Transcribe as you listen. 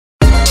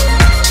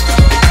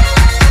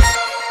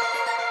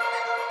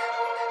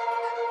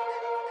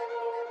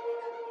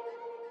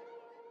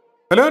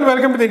Hello and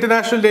welcome to the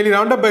International Daily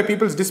Roundup by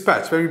People's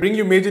Dispatch, where we bring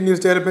you major news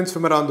developments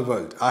from around the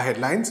world. Our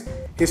headlines: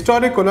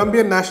 historic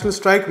Colombian national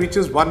strike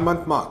reaches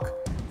 1-month mark.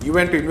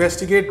 UN to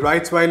investigate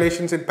rights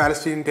violations in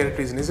Palestinian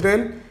territories in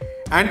Israel.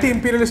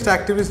 Anti-imperialist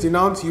activists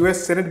denounce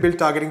US Senate bill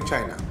targeting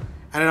China.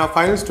 And in our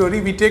final story,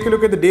 we take a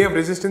look at the Day of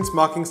Resistance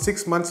marking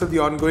 6 months of the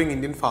ongoing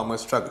Indian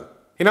farmers' struggle.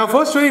 In our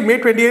first story, May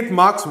 28th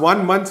marks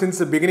 1 month since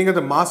the beginning of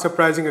the mass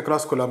uprising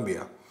across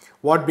Colombia.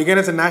 What began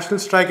as a national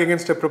strike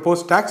against a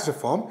proposed tax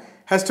reform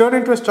has turned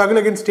into a struggle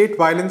against state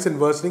violence and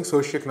worsening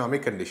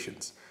socio-economic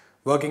conditions.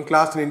 Working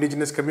class and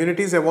indigenous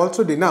communities have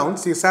also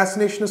denounced the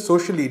assassination of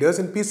social leaders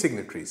and peace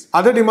signatories.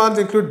 Other demands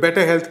include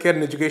better healthcare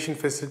and education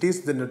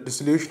facilities, the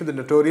dissolution of the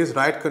notorious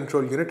Riot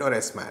Control Unit or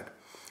SMAD.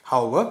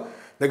 However,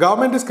 the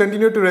government has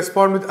continued to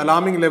respond with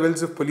alarming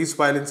levels of police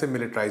violence and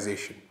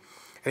militarization.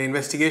 An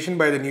investigation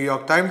by the New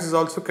York Times has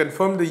also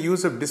confirmed the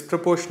use of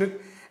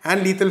disproportionate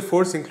and lethal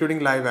force, including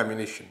live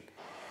ammunition.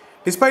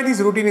 Despite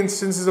these routine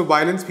instances of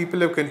violence, people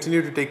have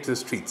continued to take to the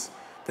streets.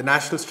 The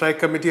National Strike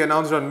Committee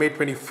announced on May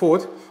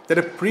 24th that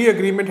a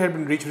pre-agreement had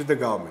been reached with the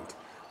government.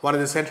 One of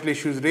the central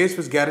issues raised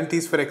was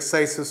guarantees for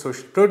exercise of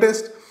social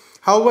protest.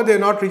 However, they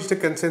have not reached a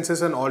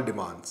consensus on all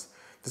demands.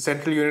 The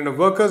Central Union of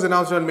Workers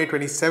announced on May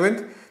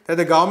 27th that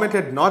the government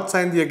had not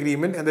signed the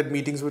agreement and that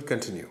meetings would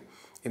continue.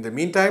 In the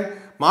meantime,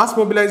 mass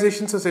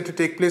mobilizations are set to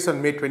take place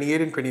on May 28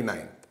 and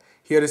 29th.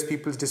 Here is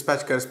People's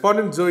Dispatch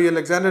correspondent Zoe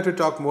Alexander to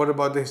talk more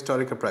about the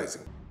historic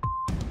uprising.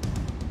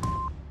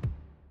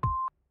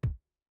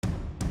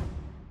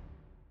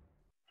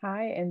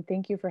 Hi, and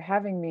thank you for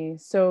having me.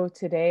 So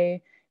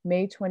today,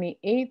 May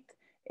 28th,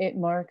 it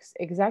marks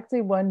exactly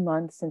 1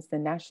 month since the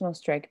national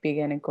strike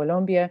began in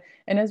Colombia.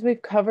 And as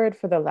we've covered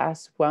for the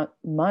last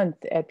month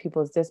at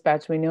People's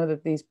Dispatch, we know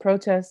that these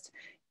protests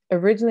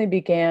originally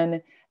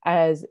began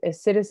as a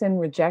citizen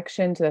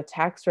rejection to the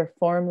tax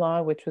reform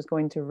law, which was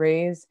going to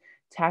raise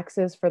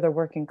taxes for the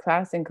working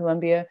class in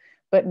Colombia,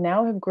 but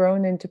now have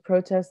grown into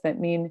protests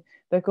that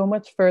go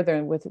much further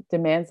and with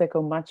demands that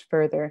go much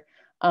further.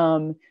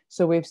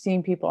 So we've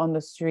seen people on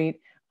the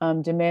street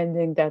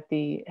demanding that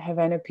the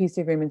Havana peace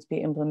agreements be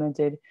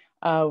implemented.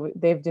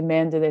 They've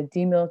demanded a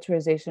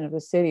demilitarization of the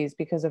cities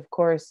because, of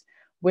course,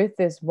 with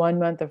this 1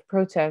 month of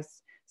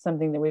protests,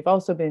 something that we've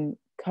also been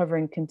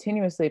covering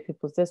continuously at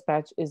People's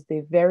Dispatch is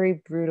the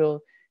very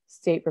brutal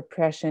state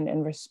repression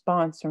and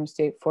response from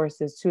state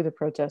forces to the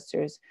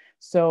protesters.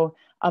 So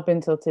up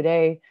until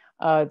today,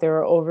 there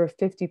are over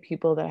 50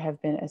 people that have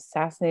been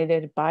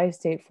assassinated by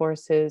state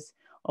forces,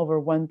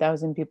 over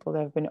 1,000 people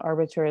that have been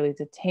arbitrarily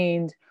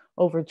detained,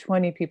 over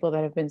 20 people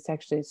that have been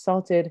sexually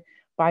assaulted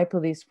by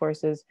police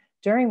forces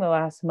during the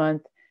last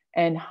month,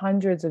 and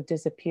hundreds of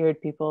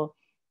disappeared people.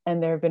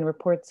 And there have been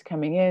reports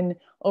coming in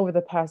over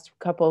the past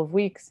couple of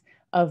weeks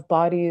of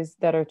bodies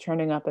that are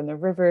turning up in the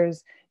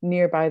rivers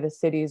nearby the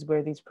cities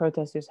where these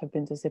protesters have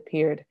been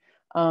disappeared.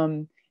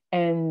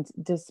 And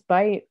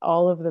despite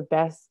all of the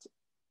best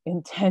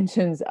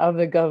intentions of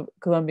the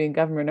Colombian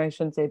government, I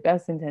shouldn't say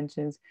best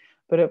intentions,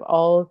 but of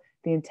all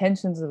the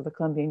intentions of the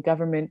Colombian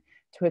government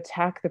to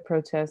attack the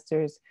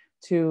protesters,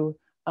 to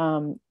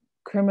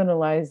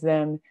criminalize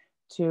them,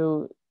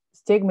 to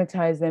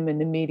stigmatize them in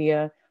the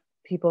media,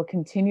 people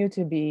continue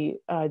to be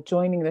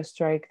joining the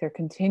strike. They're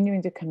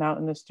continuing to come out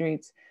in the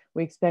streets.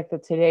 We expect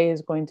that today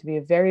is going to be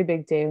a very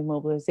big day of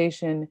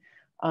mobilization.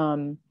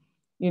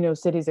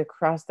 Cities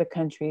across the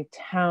country,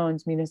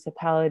 towns,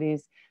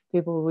 municipalities,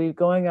 people will be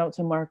going out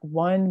to mark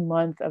 1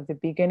 month of the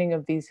beginning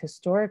of these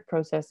historic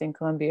protests in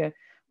Colombia,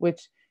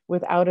 which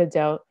without a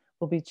doubt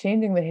will be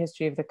changing the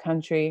history of the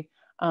country.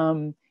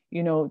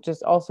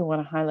 Just also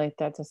want to highlight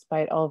that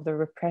despite all of the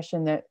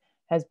repression that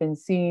has been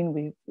seen,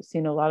 we've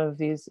seen a lot of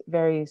these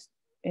very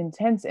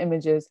intense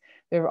images.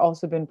 There have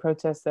also been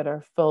protests that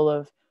are full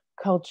of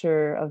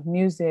culture, of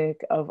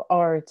music, of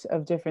art,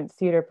 of different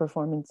theater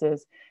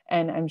performances.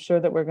 And I'm sure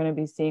that we're going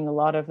to be seeing a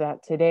lot of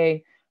that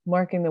today,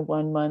 marking the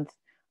 1 month.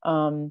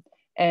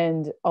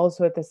 And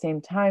also at the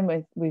same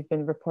time, we've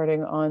been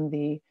reporting on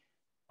the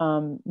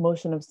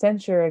motion of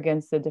censure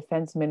against the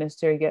defense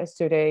minister.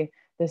 Yesterday,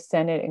 the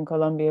Senate in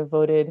Colombia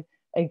voted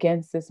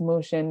against this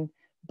motion,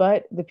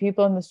 but the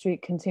people on the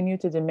street continue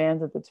to demand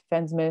that the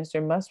defense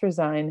minister must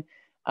resign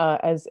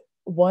as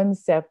one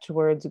step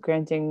towards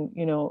granting,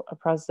 a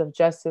process of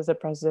justice, a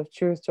process of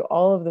truth to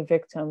all of the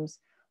victims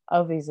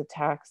of these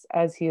attacks,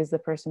 as he is the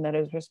person that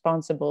is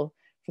responsible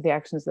for the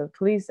actions of the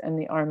police and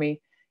the army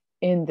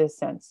in this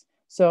sense.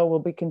 So we'll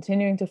be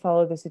continuing to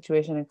follow the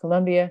situation in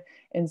Colombia,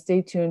 and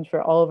stay tuned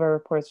for all of our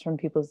reports from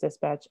People's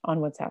Dispatch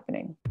on what's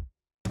happening.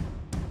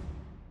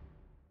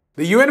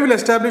 The UN will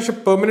establish a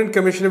permanent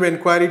commission of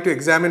inquiry to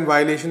examine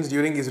violations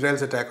during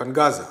Israel's attack on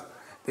Gaza.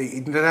 The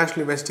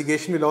international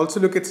investigation will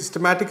also look at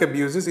systematic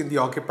abuses in the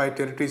occupied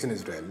territories in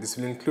Israel. This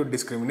will include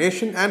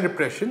discrimination and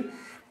repression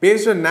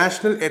based on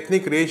national,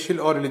 ethnic, racial,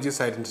 or religious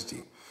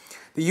identity.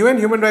 The UN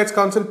Human Rights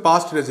Council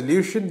passed a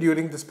resolution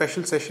during the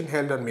special session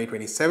held on May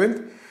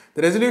 27th.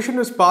 The resolution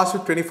was passed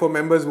with 24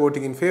 members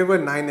voting in favor,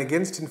 9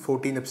 against, and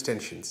 14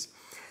 abstentions.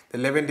 The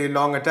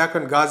 11-day-long attack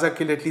on Gaza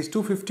killed at least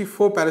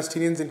 254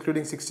 Palestinians,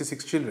 including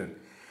 66 children.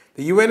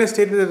 The UN has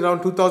stated that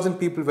around 2,000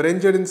 people were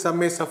injured and some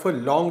may suffer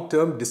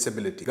long-term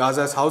disability.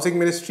 Gaza's housing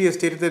ministry has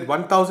stated that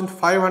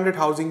 1,500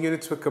 housing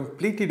units were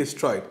completely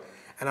destroyed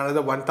and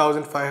another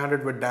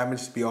 1,500 were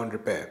damaged beyond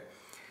repair.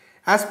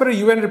 As per a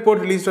UN report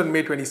released on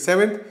May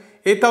 27th,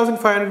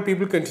 8,500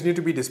 people continue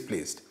to be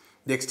displaced.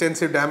 The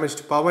extensive damage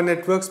to power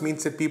networks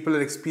means that people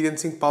are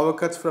experiencing power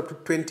cuts for up to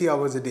 20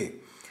 hours a day.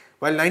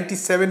 While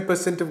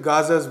 97% of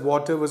Gaza's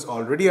water was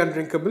already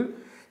undrinkable,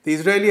 the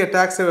Israeli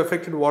attacks have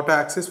affected water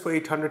access for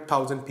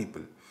 800,000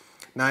 people.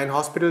 9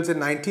 hospitals and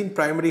 19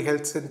 primary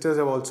health centers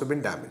have also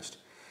been damaged.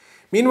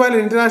 Meanwhile, an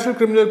international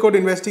criminal court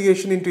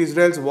investigation into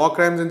Israel's war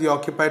crimes in the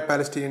occupied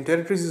Palestinian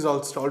territories is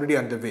also already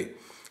underway.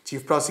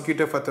 Chief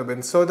Prosecutor Fatah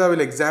Bensouda will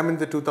examine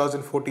the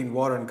 2014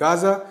 war on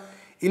Gaza,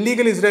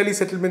 illegal Israeli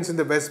settlements in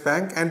the West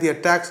Bank, and the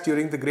attacks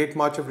during the Great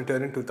March of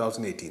Return in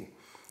 2018.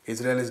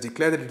 Israel has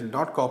declared that it will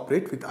not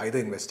cooperate with either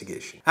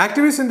investigation.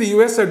 Activists in the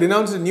US have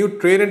denounced a new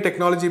trade and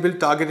technology bill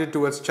targeted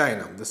towards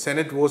China. The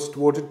Senate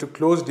voted to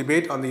close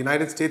debate on the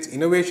United States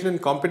Innovation and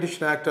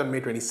Competition Act on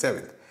May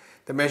 27th.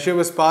 The measure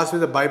was passed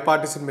with a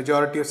bipartisan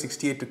majority of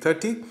 68 to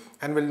 30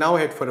 and will now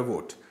head for a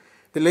vote.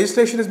 The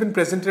legislation has been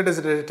presented as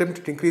an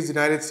attempt to increase the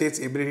United States'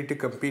 ability to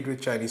compete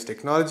with Chinese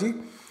technology.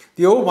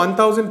 The over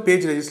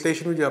 1,000-page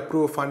legislation will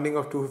approve funding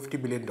of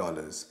 $250 billion.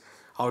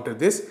 Out of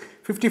this,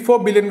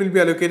 $54 billion will be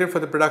allocated for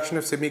the production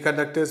of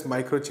semiconductors,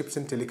 microchips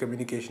and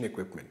telecommunication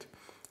equipment.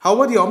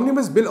 However, the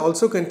omnibus bill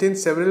also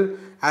contains several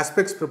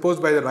aspects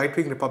proposed by the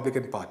right-wing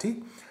Republican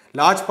Party.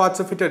 Large parts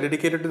of it are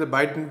dedicated to the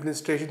Biden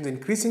administration's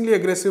increasingly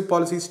aggressive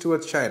policies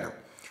towards China.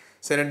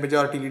 Senate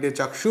Majority Leader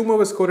Chuck Schumer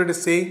was quoted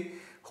as saying,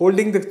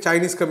 holding the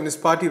Chinese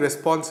Communist Party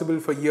responsible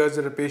for years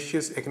of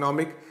rapacious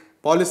economic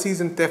policies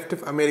and theft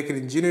of American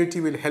ingenuity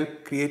will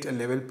help create a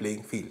level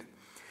playing field.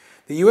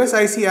 The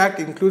USIC Act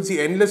includes the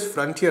Endless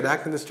Frontier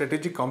Act and the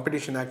Strategic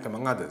Competition Act,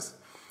 among others.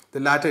 The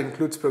latter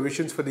includes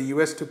provisions for the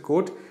US to,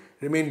 quote,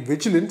 remain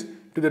vigilant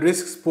to the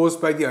risks posed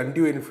by the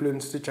undue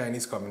influence of the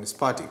Chinese Communist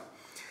Party.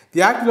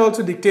 The Act will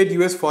also dictate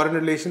US foreign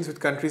relations with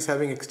countries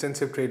having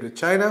extensive trade with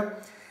China.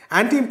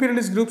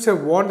 Anti-imperialist groups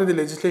have warned that the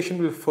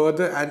legislation will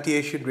further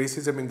anti-Asian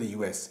racism in the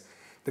US.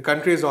 The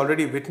country has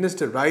already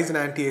witnessed a rise in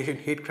anti-Asian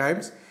hate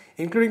crimes,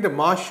 including the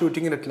mass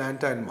shooting in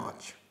Atlanta in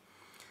March.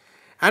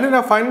 And in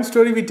our final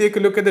story, we take a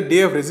look at the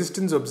Day of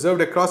Resistance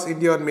observed across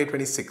India on May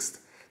 26th.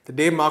 The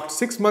day marked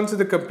 6 months of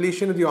the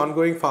completion of the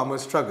ongoing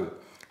farmers' struggle.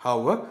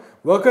 However,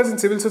 workers and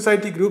civil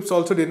society groups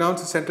also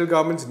denounced the central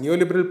government's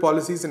neoliberal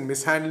policies and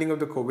mishandling of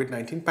the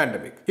COVID-19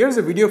 pandemic. Here's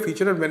a video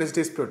featured on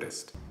Wednesday's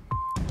protest.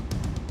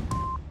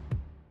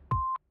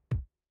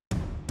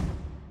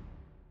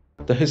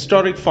 The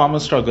historic farmer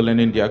struggle in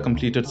India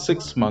completed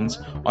 6 months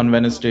on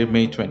Wednesday,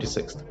 May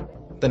 26th.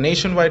 The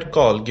nationwide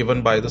call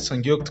given by the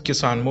Sangyukt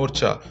Kisan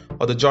Morcha,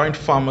 or the Joint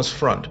Farmers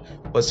Front,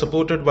 was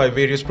supported by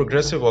various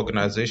progressive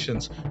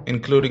organizations,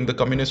 including the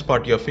Communist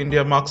Party of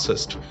India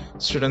Marxist,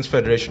 Students'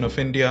 Federation of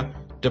India,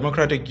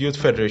 Democratic Youth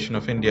Federation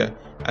of India,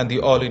 and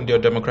the All India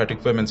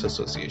Democratic Women's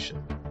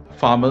Association.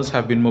 Farmers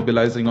have been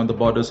mobilizing on the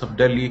borders of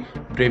Delhi,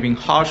 braving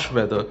harsh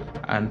weather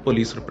and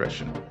police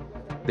repression.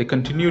 They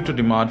continue to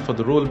demand for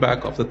the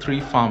rollback of the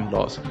 3 farm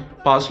laws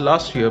passed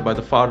last year by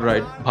the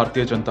far-right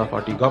Bharatiya Janata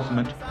Party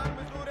government.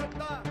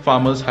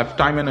 Farmers have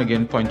time and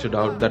again pointed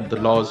out that the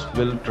laws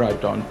will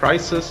drive down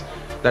prices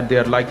that they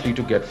are likely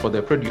to get for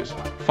their produce.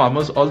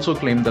 Farmers also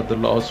claim that the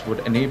laws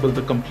would enable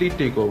the complete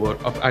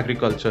takeover of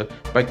agriculture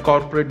by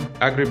corporate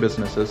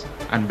agribusinesses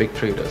and big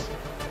traders.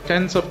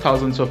 Tens of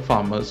thousands of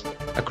farmers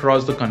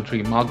across the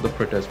country marked the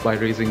protest by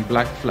raising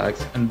black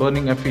flags and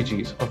burning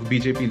effigies of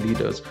BJP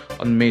leaders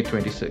on May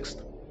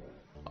 26th.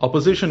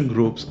 Opposition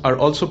groups are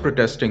also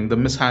protesting the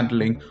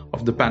mishandling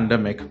of the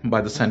pandemic by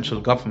the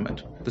central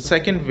government. The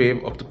second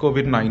wave of the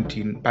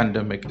COVID-19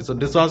 pandemic is a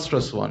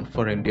disastrous one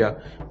for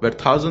India, where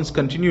thousands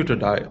continue to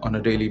die on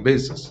a daily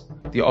basis.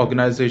 The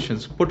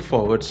organizations put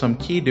forward some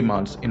key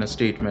demands in a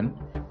statement,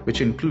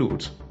 which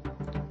includes: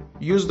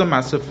 use the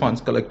massive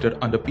funds collected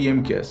under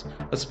PM CARES,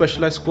 a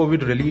specialized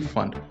COVID relief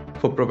fund,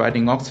 for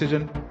providing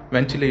oxygen,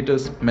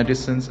 ventilators,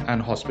 medicines,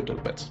 and hospital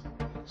beds.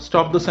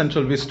 Stop the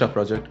Central Vista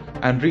project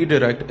and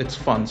redirect its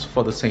funds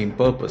for the same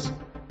purpose.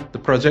 The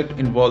project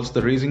involves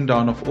the razing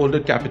down of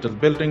older capital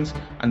buildings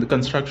and the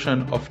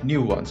construction of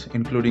new ones,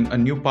 including a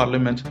new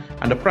parliament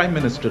and a prime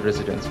minister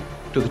residence,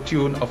 to the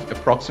tune of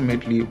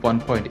approximately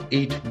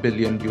 $1.8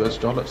 billion.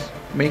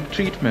 Make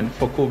treatment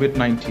for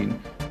COVID-19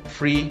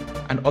 free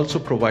and also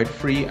provide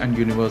free and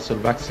universal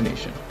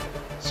vaccination.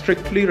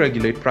 Strictly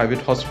regulate private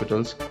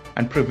hospitals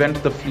and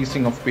prevent the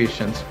fleecing of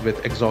patients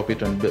with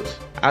exorbitant bills.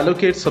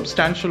 Allocate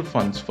substantial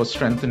funds for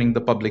strengthening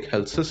the public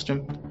health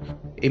system.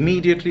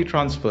 Immediately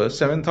transfer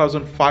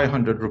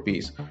 7,500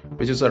 rupees,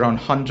 which is around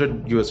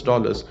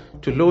 $100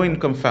 to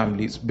low-income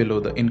families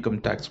below the income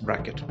tax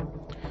bracket.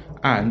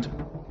 And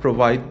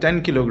provide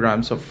 10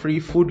 kilograms of free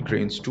food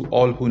grains to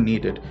all who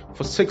need it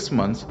for 6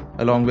 months,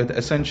 along with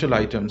essential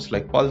items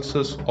like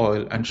pulses,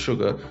 oil and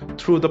sugar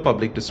through the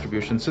public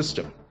distribution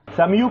system.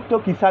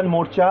 Samyukta Kisan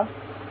Morcha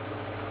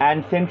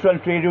and central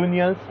trade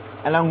unions,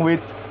 along with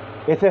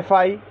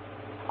SFI,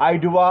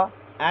 IDUA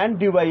and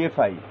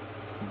DYFI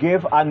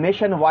gave a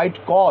nationwide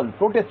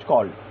protest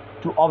call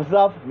to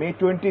observe May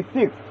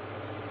 26th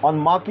on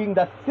marking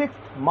the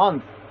 6th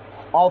month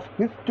of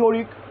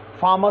historic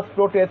farmers'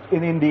 protest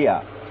in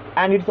India.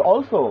 And it's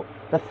also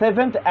the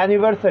 7th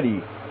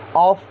anniversary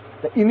of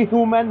the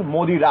inhuman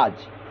Modi Raj.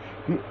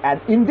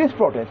 And in this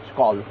protest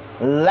call,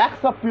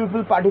 lakhs of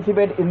people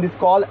participate in this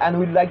call, and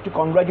we'd like to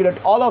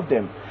congratulate all of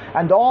them.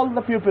 And all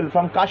the people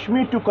from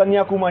Kashmir to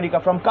Kanyakumari,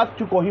 from Kutch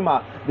to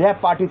Kohima, they have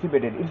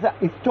participated. It's a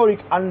historic,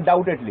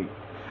 undoubtedly.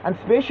 And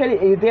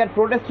especially they are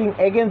protesting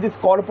against this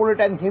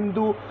corporate and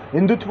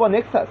Hindutva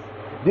nexus.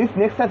 This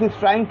nexus is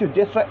trying to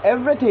destroy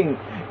everything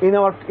in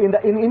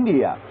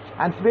India.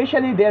 And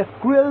especially their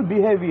cruel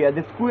behavior,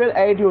 this cruel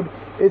attitude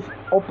is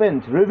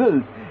opened,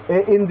 revealed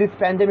in this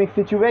pandemic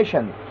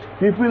situation.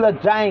 People are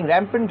dying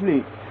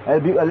rampantly, a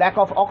lack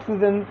of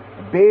oxygen,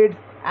 beds,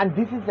 and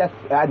this is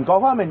and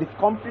government is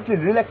completely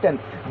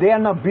reluctant. They are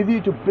now busy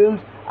to build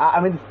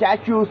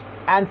statues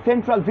and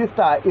central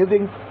vista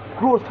using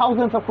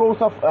thousands of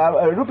crores of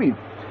rupees.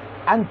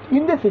 And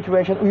in this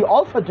situation, we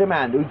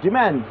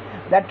demand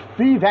that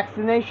free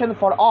vaccination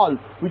for all,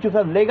 which is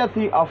a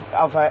legacy of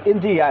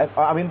India,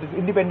 this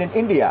independent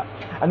India.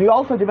 And we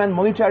also demand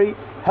monetary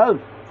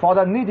help for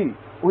the needy.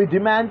 We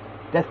demand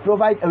that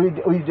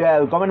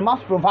government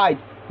must provide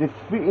this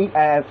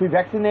free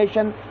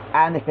vaccination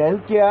and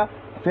healthcare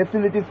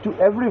facilities to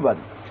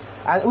everyone.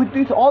 And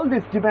with all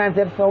these demands,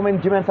 there are so many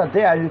demands are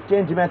there. These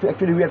change demands,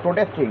 actually we are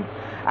protesting,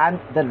 and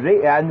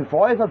the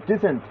voice of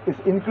dissent is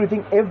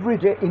increasing every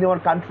day in our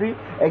country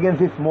against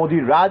this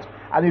Modi Raj.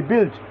 And we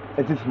built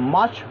this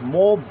much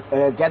more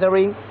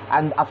gathering,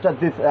 and after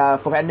this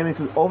pandemic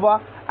is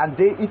over, and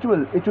it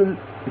will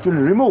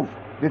remove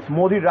this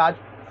Modi Raj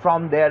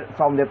from their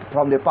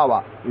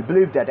power. We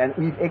believe that, and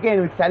we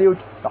salute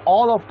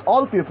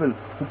all people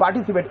who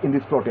participate in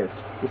this protest.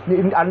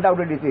 It's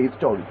undoubtedly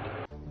historic.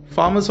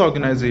 Farmers'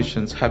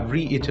 organizations have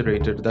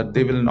reiterated that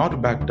they will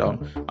not back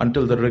down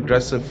until the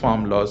regressive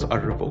farm laws are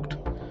revoked.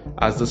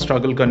 As the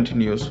struggle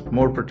continues,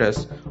 more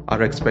protests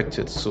are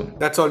expected soon.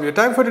 That's all we have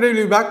time for today.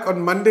 We'll be back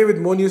on Monday with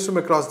more news from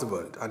across the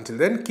world. Until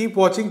then, keep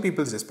watching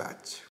People's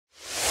Dispatch.